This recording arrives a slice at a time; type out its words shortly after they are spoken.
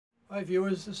Hi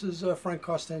viewers, this is Frank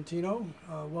Costantino.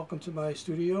 Welcome to my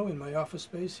studio in my office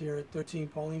space here at 13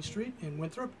 Pauline Street in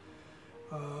Winthrop.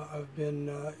 I've been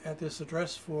at this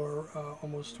address for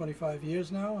almost 25 years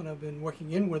now, and I've been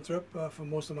working in Winthrop for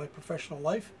most of my professional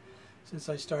life since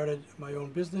I started my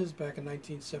own business back in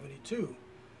 1972.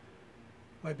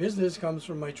 My business comes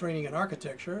from my training in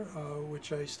architecture,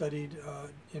 which I studied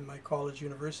in my college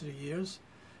university years,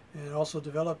 and also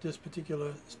developed this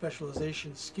particular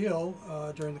specialization skill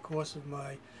during the course of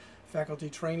my faculty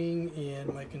training and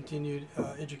my continued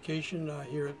education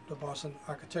here at the Boston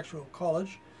Architectural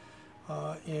College,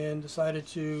 and decided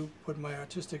to put my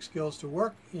artistic skills to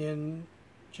work in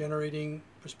generating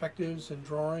perspectives and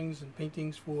drawings and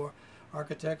paintings for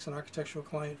architects and architectural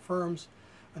client firms,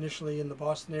 initially in the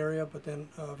Boston area, but then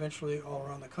eventually all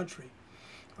around the country.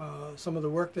 Some of the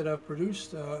work that I've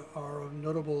produced are of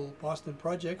notable Boston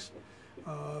projects.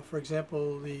 For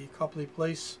example, the Copley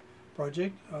Place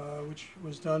project, which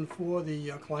was done for the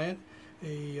client.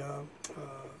 It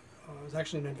was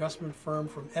actually an investment firm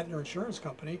from Aetna Insurance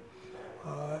Company,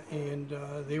 and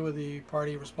they were the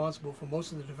party responsible for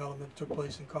most of the development that took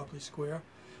place in Copley Square.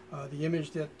 The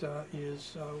image that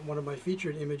is one of my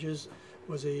featured images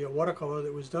was a watercolor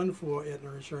that was done for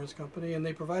Aetna Insurance Company, and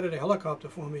they provided a helicopter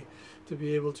for me to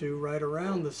be able to ride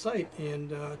around the site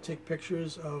and take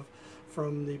pictures of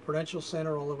from the Prudential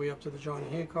Center all the way up to the John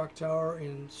Hancock Tower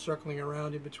and circling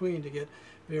around in between to get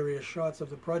various shots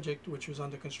of the project, which was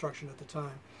under construction at the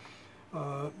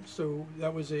time. So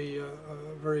that was a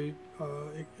very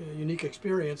unique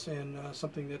experience, and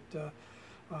something that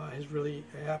has really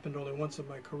happened only once in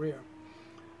my career.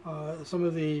 Some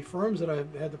of the firms that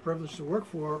I've had the privilege to work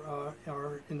for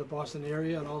are in the Boston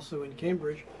area and also in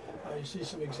Cambridge. You see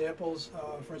some examples,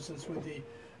 for instance, with the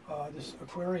this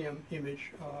aquarium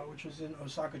image, which is in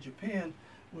Osaka, Japan,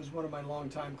 was one of my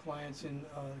longtime clients in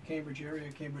the Cambridge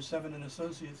area, Cambridge 7 and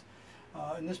Associates.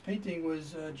 And this painting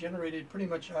was generated pretty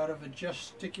much out of a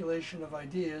gesticulation of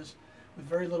ideas with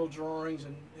very little drawings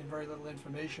and very little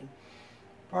information.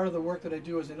 Part of the work that I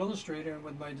do as an illustrator and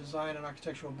with my design and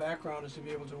architectural background is to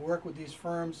be able to work with these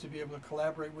firms, to be able to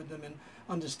collaborate with them and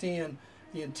understand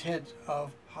the intent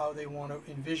of how they want to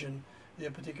envision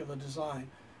their particular design.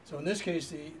 So in this case,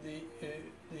 the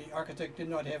architect did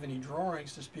not have any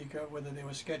drawings to speak of, whether they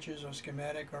were sketches or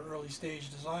schematic or early stage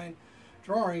design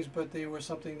drawings, but they were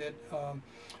something that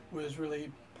was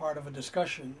really part of a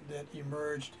discussion that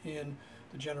emerged in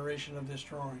the generation of this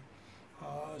drawing.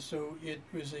 So it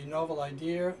was a novel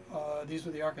idea. These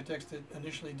were the architects that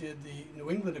initially did the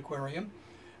New England Aquarium,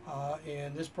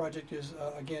 and this project is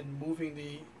again moving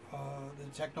the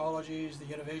technologies,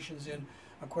 the innovations in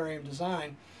aquarium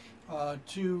design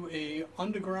to a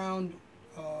underground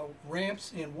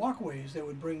ramps and walkways that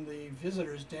would bring the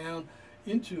visitors down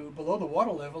into below the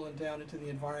water level and down into the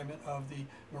environment of the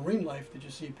marine life that you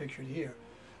see pictured here.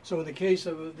 So in the case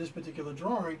of this particular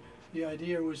drawing, the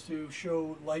idea was to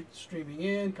show light streaming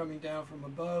in, coming down from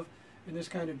above, and this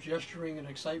kind of gesturing and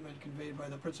excitement conveyed by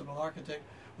the principal architect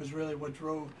was really what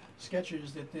drove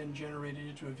sketches that then generated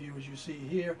into a view as you see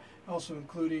here, also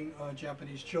including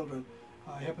Japanese children.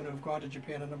 I happen to have gone to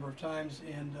Japan a number of times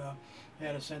and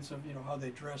had a sense of how they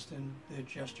dressed and their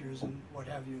gestures and what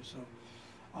have you. So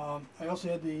I also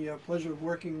had the pleasure of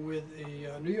working with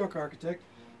a New York architect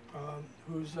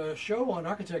whose show on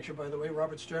architecture, by the way,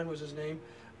 Robert Stern was his name,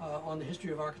 on the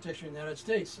history of architecture in the United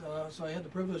States. So I had the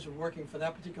privilege of working for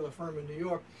that particular firm in New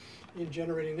York in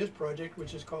generating this project,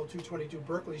 which is called 222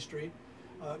 Berkeley Street.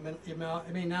 It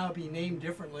may now be named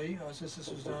differently since this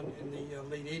was done in the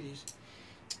late 80s.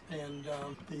 And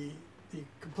the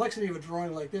complexity of a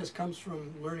drawing like this comes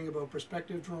from learning about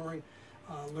perspective drawing,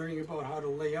 learning about how to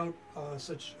lay out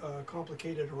such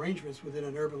complicated arrangements within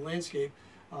an urban landscape.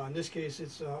 In this case,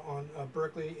 it's on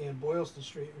Berkeley and Boylston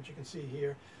Street, which you can see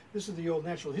here. This is the old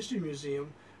Natural History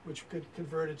Museum, which got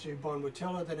converted to Bon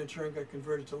Motella, then in turn got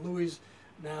converted to Louis.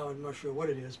 Now I'm not sure what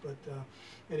it is, but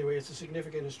anyway, it's a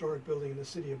significant historic building in the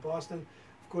city of Boston.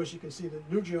 Of course, you can see the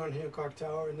new John Hancock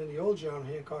Tower, and then the old John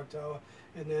Hancock Tower,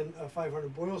 and then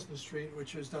 500 Boylston Street,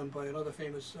 which was done by another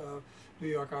famous New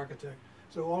York architect.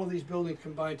 So all of these buildings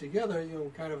combined together,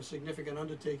 kind of a significant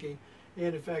undertaking.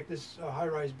 And in fact, this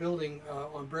high-rise building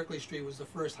on Berkeley Street was the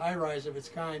first high-rise of its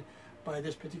kind by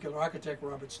this particular architect,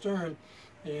 Robert Stern,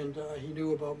 and he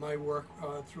knew about my work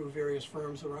through various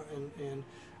firms around, and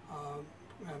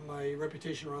my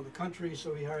reputation around the country,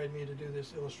 so he hired me to do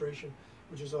this illustration,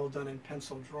 which is all done in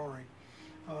pencil drawing.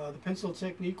 The pencil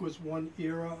technique was one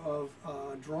era of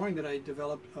drawing that I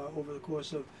developed over the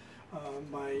course of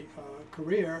my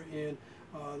career, and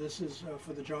this is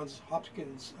for the Johns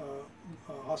Hopkins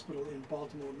Hospital in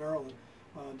Baltimore, Maryland.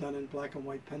 done in black and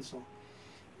white pencil.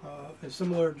 A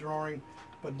similar drawing,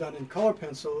 but done in color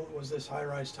pencil, was this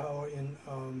high-rise tower in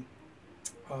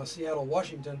Seattle,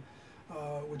 Washington,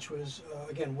 which was,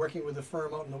 again, working with a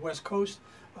firm out on the West Coast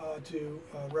to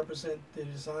represent the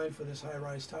design for this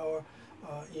high-rise tower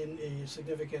in a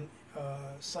significant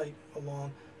site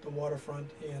along the waterfront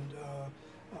and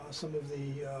some of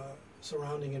the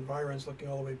surrounding environs looking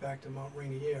all the way back to Mount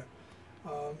Rainier.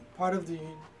 Part of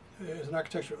as an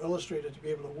architectural illustrator, to be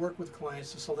able to work with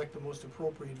clients to select the most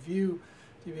appropriate view,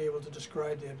 to be able to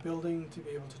describe their building, to be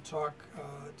able to talk,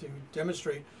 to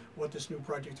demonstrate what this new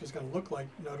project is going to look like,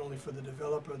 not only for the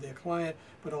developer, their client,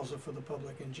 but also for the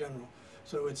public in general.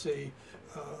 So it's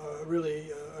really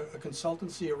a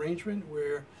consultancy arrangement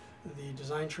where the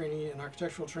design training and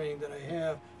architectural training that I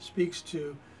have speaks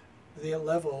to their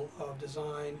level of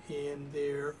design and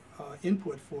their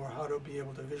input for how to be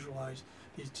able to visualize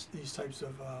these types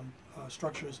of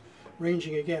structures,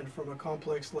 ranging again from a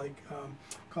complex like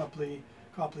Copley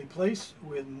Place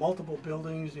with multiple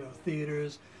buildings,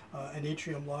 theaters, an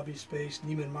atrium lobby space.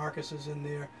 Neiman Marcus is in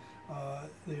there.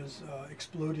 There's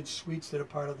exploded suites that are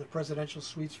part of the presidential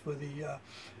suites for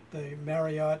the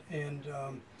Marriott and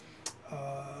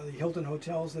the Hilton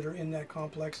hotels that are in that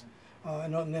complex,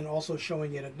 and then also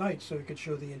showing it at night, so we could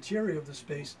show the interior of the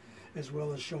space as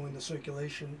well as showing the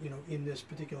circulation, in this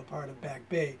particular part of Back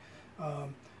Bay,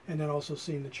 and then also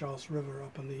seeing the Charles River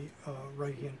up in the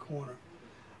right-hand corner.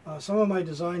 Some of my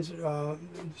designs,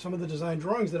 some of the design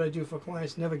drawings that I do for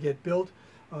clients never get built.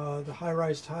 The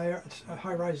high-rise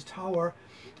tower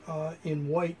in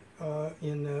white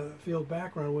in the field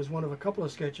background was one of a couple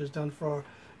of sketches done for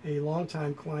a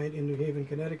longtime client in New Haven,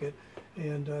 Connecticut,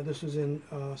 and this was in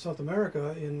South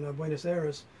America, in Buenos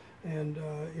Aires, and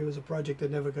it was a project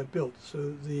that never got built.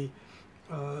 So the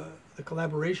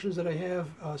collaborations that I have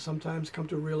sometimes come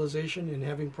to realization in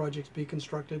having projects be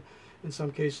constructed. In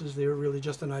some cases, they're really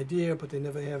just an idea, but they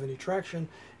never have any traction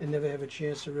and never have a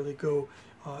chance to really go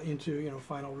into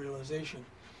final realization.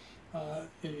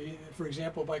 For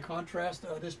example, by contrast,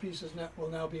 this piece will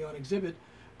now be on exhibit,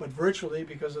 but virtually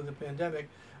because of the pandemic,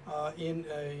 in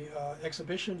a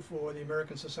exhibition for the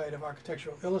American Society of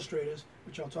Architectural Illustrators,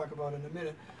 which I'll talk about in a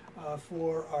minute,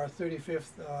 for our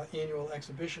 35th annual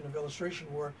exhibition of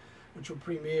illustration work, which will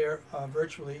premiere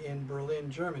virtually in Berlin,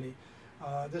 Germany.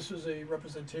 This was a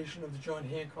representation of the John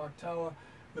Hancock Tower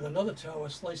with another tower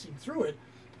slicing through it,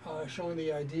 showing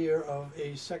the idea of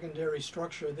a secondary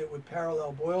structure that would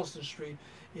parallel Boylston Street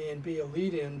and be a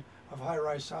lead-in of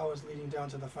high-rise towers leading down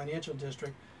to the financial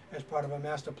district as part of a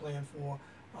master plan for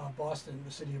Boston,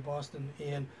 the city of Boston,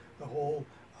 and the whole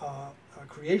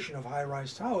creation of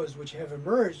high-rise towers, which have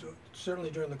emerged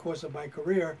certainly during the course of my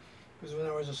career, because when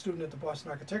I was a student at the Boston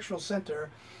Architectural Center,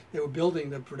 they were building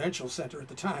the Prudential Center at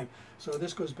the time. So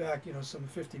this goes back, some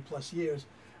 50-plus years.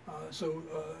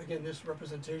 Again, this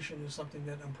representation is something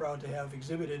that I'm proud to have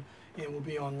exhibited and will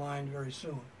be online very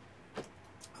soon.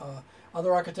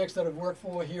 Other architects that I've worked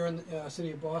for here in the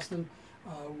city of Boston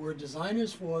were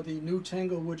designers for the new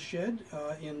Tanglewood Shed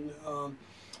in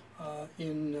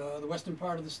the western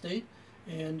part of the state,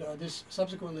 and this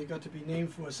subsequently got to be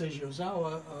named for Seiji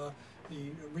Ozawa,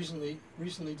 the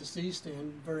recently deceased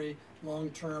and very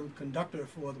long-term conductor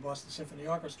for the Boston Symphony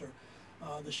Orchestra.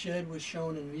 The shed was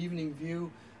shown in an evening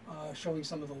view, showing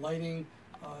some of the lighting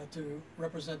to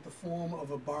represent the form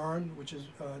of a barn, which is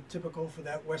typical for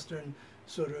that western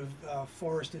sort of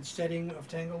forested setting of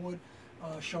Tanglewood,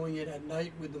 showing it at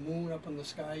night with the moon up in the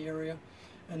sky area.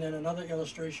 And then another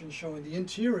illustration showing the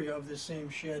interior of this same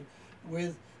shed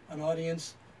with an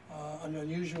audience, an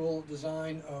unusual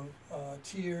design of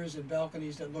tiers and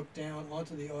balconies that look down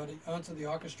onto the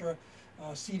orchestra,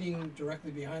 seating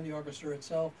directly behind the orchestra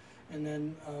itself, and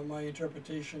then my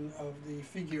interpretation of the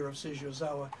figure of Seiji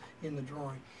Ozawa in the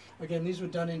drawing. Again, these were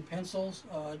done in pencils,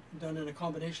 done in a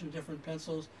combination of different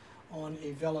pencils on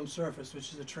a vellum surface,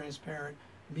 which is a transparent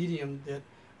medium that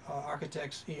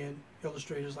architects and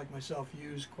illustrators like myself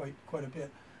use quite a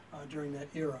bit during that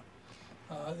era.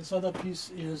 This other piece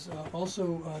is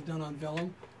also done on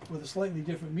vellum with a slightly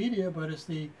different media, but it's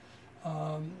the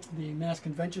Mass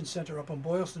Convention Center up on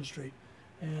Boylston Street.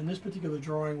 And this particular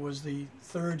drawing was the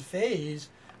third phase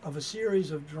of a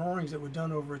series of drawings that were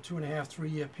done over a 2.5,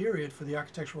 3-year period for the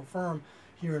architectural firm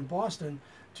here in Boston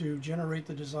to generate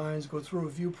the designs, go through a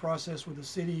review process with the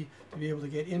city to be able to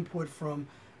get input from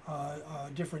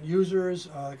different users,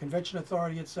 the convention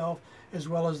authority itself, as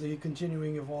well as the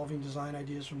continuing evolving design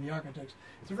ideas from the architects.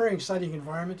 It's a very exciting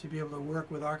environment to be able to work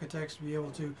with architects, to be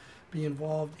able to be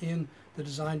involved in the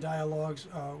design dialogues,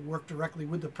 work directly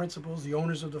with the principals, the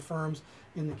owners of the firms,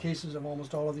 in the cases of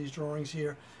almost all of these drawings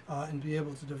here, and be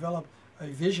able to develop a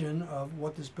vision of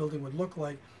what this building would look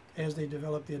like as they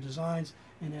developed their designs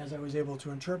and as I was able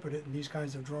to interpret it in these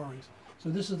kinds of drawings. So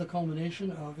this is the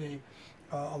culmination of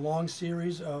a long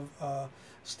series of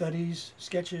studies,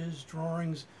 sketches,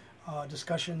 drawings,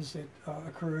 discussions that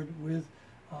occurred with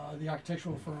the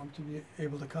architectural firm to be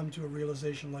able to come to a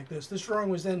realization like this. This drawing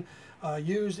was then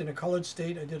used in a colored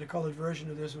state. I did a colored version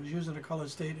of this. It was used in a colored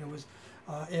state, and it was,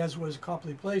 as was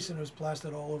Copley Place, and it was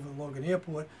plastered all over the Logan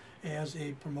Airport as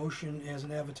a promotion, as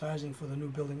an advertising for the new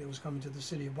building that was coming to the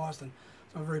city of Boston.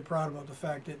 So I'm very proud about the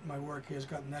fact that my work has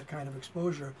gotten that kind of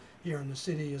exposure here in the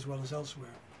city as well as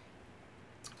elsewhere.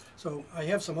 So I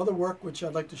have some other work which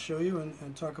I'd like to show you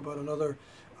and talk about another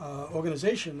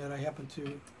organization that I happen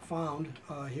to found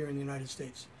here in the United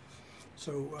States.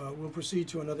 So we'll proceed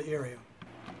to another area.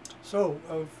 So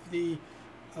of the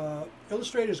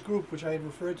illustrators group, which I had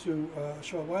referred to a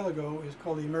short while ago, is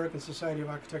called the American Society of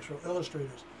Architectural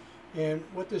Illustrators. And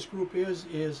what this group is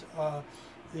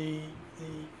the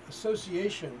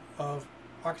association of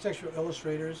architectural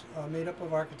illustrators made up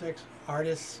of architects,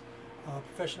 artists,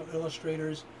 professional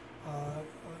illustrators,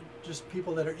 just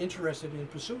people that are interested in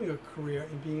pursuing a career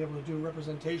in being able to do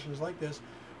representations like this,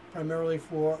 primarily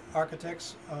for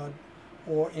architects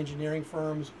or engineering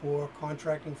firms or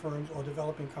contracting firms or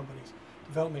development companies.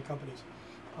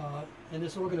 And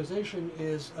this organization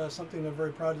is something I'm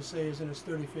very proud to say is in its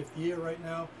 35th year right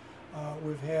now.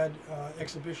 We've had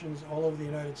exhibitions all over the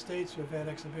United States. We've had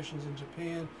exhibitions in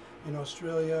Japan, in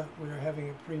Australia. We're having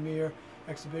a premier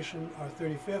exhibition, our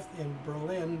 35th, in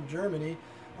Berlin, Germany.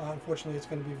 Unfortunately, it's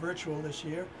going to be virtual this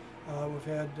year. We've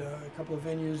had a couple of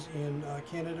venues in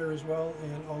Canada as well,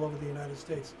 and all over the United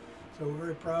States. So we're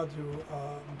very proud to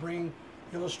bring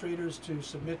illustrators to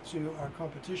submit to our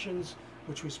competitions,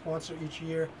 which we sponsor each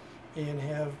year, and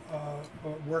have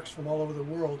works from all over the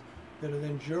world that are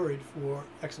then juried for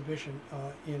exhibition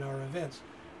in our events.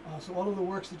 So all of the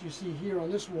works that you see here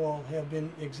on this wall have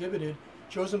been exhibited,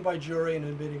 chosen by jury, and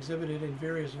have been exhibited in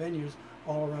various venues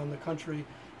all around the country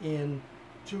in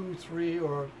 2, 3,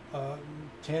 or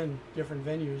 10 different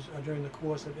venues during the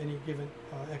course of any given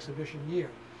exhibition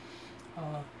year.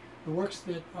 The works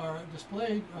that are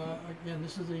displayed, again,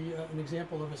 this is an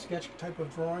example of a sketch type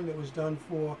of drawing that was done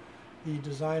for the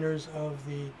designers of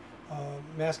the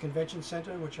Mass Convention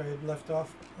Center, which I had left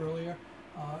off earlier.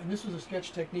 And this was a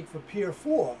sketch technique for Pier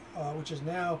 4, which is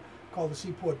now called the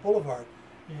Seaport Boulevard.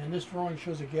 And this drawing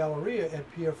shows a galleria at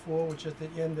Pier 4, which is at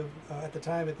the end of, at the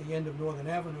time, at the end of Northern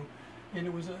Avenue. And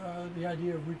it was the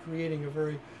idea of recreating a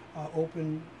very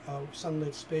open,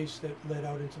 sunlit space that led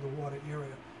out into the water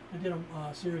area. I did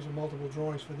a series of multiple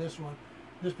drawings for this one.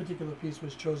 This particular piece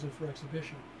was chosen for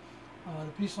exhibition.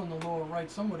 The piece on the lower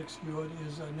right, somewhat obscured,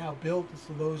 is now built. It's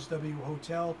the Lowe's W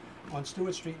Hotel on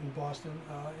Stewart Street in Boston.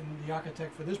 And the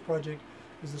architect for this project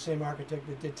is the same architect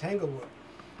that did Tanglewood.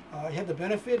 I had the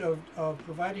benefit of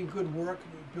providing good work,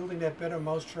 building that better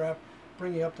mousetrap,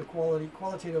 bringing up the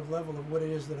qualitative level of what it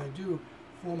is that I do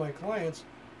for my clients.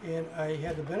 And I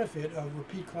had the benefit of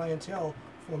repeat clientele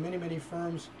for many, many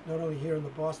firms, not only here in the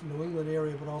Boston, New England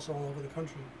area, but also all over the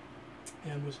country.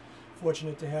 And was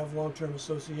fortunate to have long-term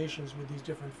associations with these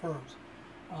different firms.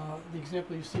 The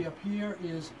example you see up here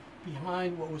is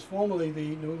behind what was formerly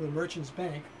the New England Merchants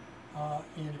Bank,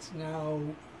 and it's now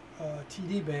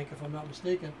TD Bank, if I'm not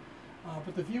mistaken.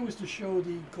 But the view is to show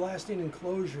the glassed-in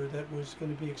enclosure that was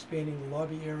going to be expanding the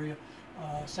lobby area,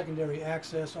 secondary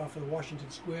access off of the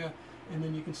Washington Square, and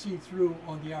then you can see through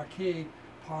on the arcade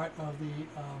part of the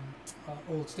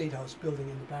old State House building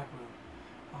in the background.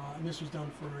 And this was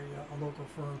done for a local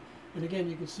firm. And again,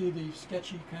 you can see the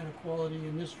sketchy kind of quality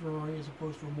in this drawing as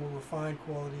opposed to a more refined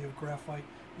quality of graphite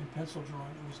and pencil drawing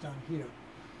that was done here.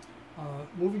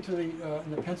 Moving to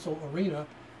in the pencil arena,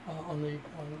 on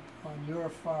your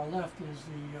far left is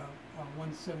the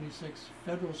 176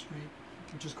 Federal Street,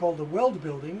 which is called the Weld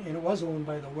Building, and it was owned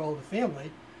by the Weld family.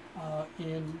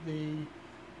 And the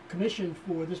commission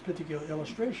for this particular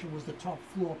illustration was the top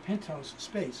floor penthouse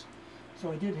space.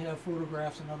 So I did have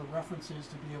photographs and other references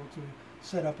to be able to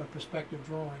set up a perspective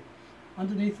drawing.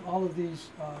 Underneath all of these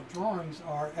drawings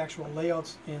are actual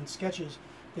layouts and sketches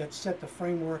that set the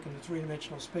framework and the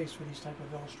three-dimensional space for these type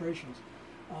of illustrations.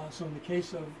 So in the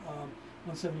case of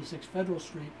 176 Federal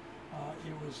Street,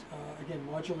 it was again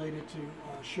modulated to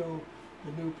show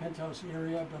the new penthouse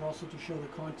area, but also to show the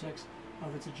context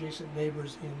of its adjacent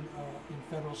neighbors in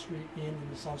Federal Street and in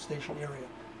the South Station area.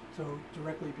 So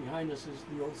directly behind us is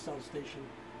the old South Station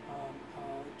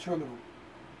terminal.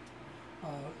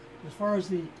 As far as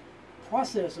the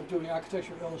process of doing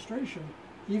architectural illustration,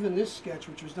 even this sketch,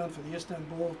 which was done for the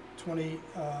Istanbul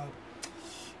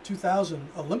 2000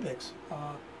 Olympics,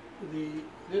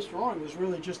 this drawing was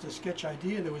really just a sketch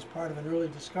idea that was part of an early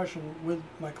discussion with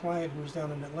my client who was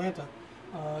down in Atlanta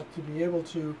to be able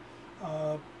to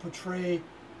portray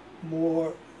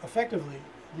more effectively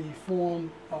the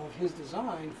form of his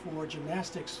design for a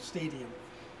gymnastics stadium.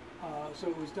 So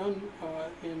it was done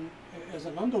as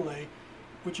an underlay,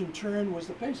 which in turn was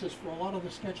the basis for a lot of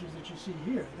the sketches that you see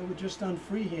here. They were just done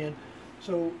freehand.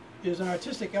 So there's an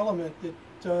artistic element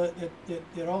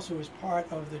that also is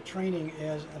part of the training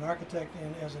as an architect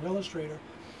and as an illustrator,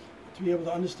 to be able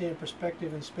to understand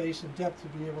perspective and space and depth, to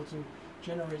be able to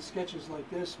generate sketches like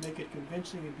this, make it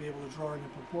convincing, and be able to draw it in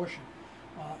proportion.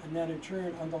 And that in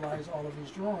turn underlies all of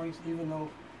these drawings, even though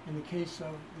in the case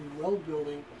of the Weld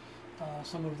building,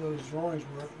 some of those drawings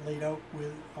were laid out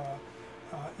with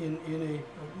in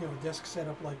a desk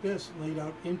setup like this, laid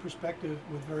out in perspective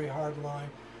with very hard line,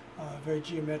 very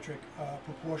geometric,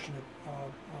 proportionate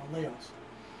layouts.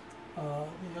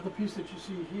 The other piece that you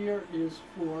see here is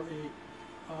for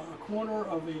a corner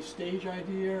of a stage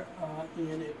idea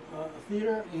in a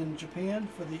theater in Japan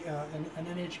for an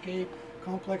NHK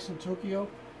complex in Tokyo.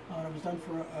 It was done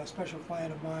for a special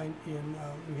client of mine in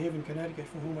New Haven, Connecticut,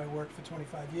 for whom I worked for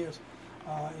 25 years,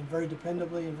 and very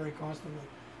dependably and very constantly.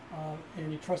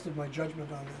 And he trusted my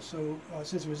judgment on this. So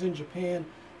since it was in Japan,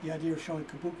 the idea of showing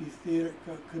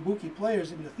kabuki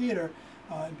players in the theater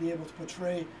and be able to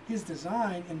portray his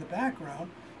design in the background,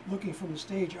 looking from the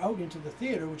stage out into the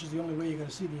theater, which is the only way you're going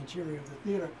to see the interior of the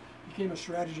theater, became a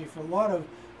strategy for a lot of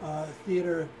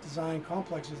theater design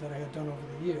complexes that I had done over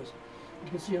the years. You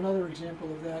can see another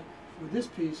example of that with this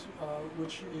piece,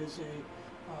 which is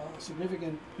a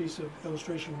significant piece of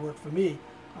illustration work for me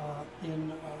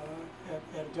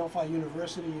at Adelphi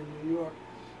University in New York.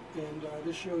 And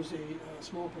this shows a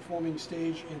small performing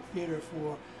stage and theater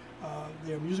for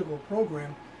their musical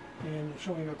program, and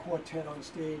showing a quartet on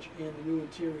stage and a new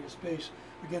interior space,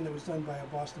 again, that was done by a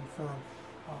Boston firm.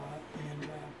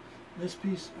 This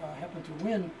piece happened to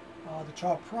win the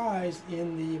top prize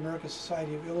in the American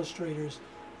Society of Illustrators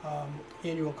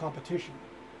annual competition.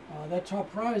 That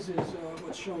top prize is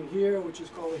what's shown here, which is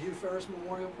called the Hugh Ferris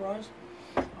Memorial Prize.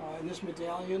 And this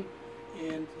medallion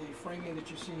and the framing that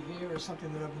you see here is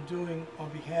something that I've been doing on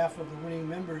behalf of the winning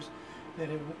members that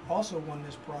have also won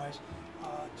this prize,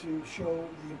 to show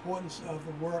the importance of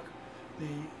the work, the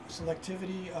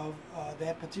selectivity of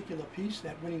that particular piece,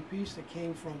 that winning piece that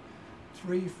came from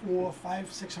 300, 400,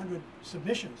 500, 600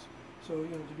 submissions. So, you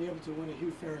know, to be able to win a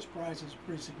Hugh Ferris Prize is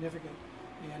pretty significant,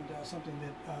 and something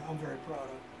that I'm very proud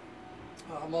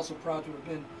of. I'm also proud to have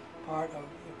been part of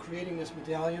creating this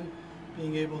medallion,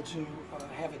 being able to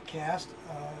have it cast.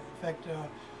 In fact,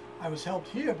 I was helped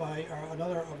here by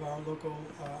another of our local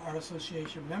Art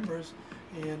Association members,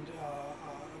 and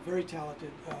a very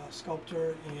talented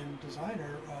sculptor and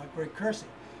designer, Greg Kersey.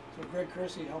 So Greg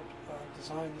Kersey helped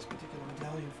design this particular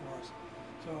medallion for us.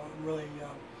 So really,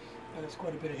 there's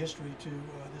quite a bit of history to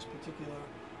this particular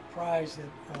prize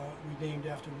that we named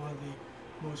after one of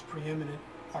the most preeminent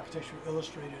architectural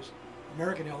illustrators,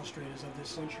 American illustrators of this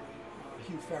century,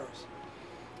 Hugh Ferris.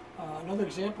 Another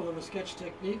example of a sketch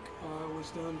technique was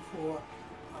done for,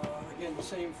 again, the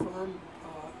same firm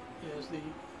as the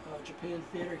Japan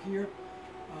Theater here.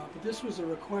 But this was a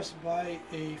request by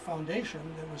a foundation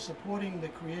that was supporting the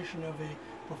creation of a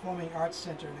performing arts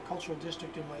center in the cultural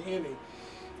district in Miami.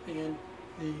 And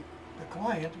the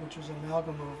client, which was an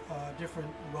amalgam of different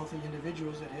wealthy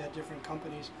individuals that had different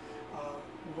companies,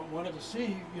 wanted to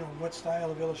see, you know, what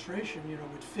style of illustration, you know,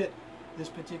 would fit this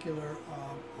particular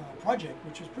project,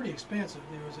 which was pretty expansive.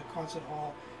 There was a concert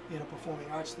hall and a performing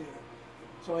arts theater.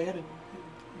 So I had to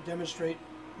demonstrate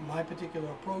my particular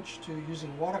approach to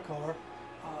using watercolor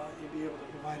and be able to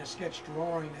provide a sketch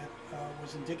drawing that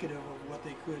was indicative of what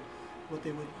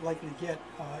they would likely get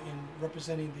in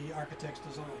representing the architect's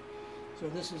design. So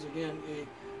this is, again,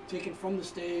 taken from the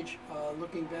stage,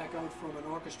 looking back out from an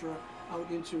orchestra out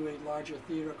into a larger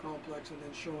theater complex, and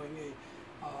then showing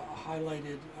a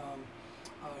highlighted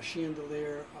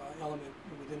chandelier element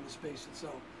within the space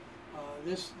itself.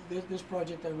 This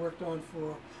project I worked on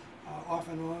for off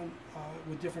and on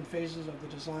with different phases of the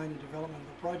design and development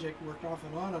of the project, worked off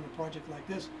and on a project like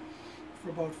this for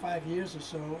about 5 years or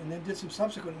so, and then did some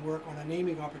subsequent work on a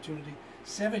naming opportunity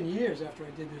 7 years after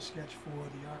I did this sketch for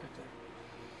the architect.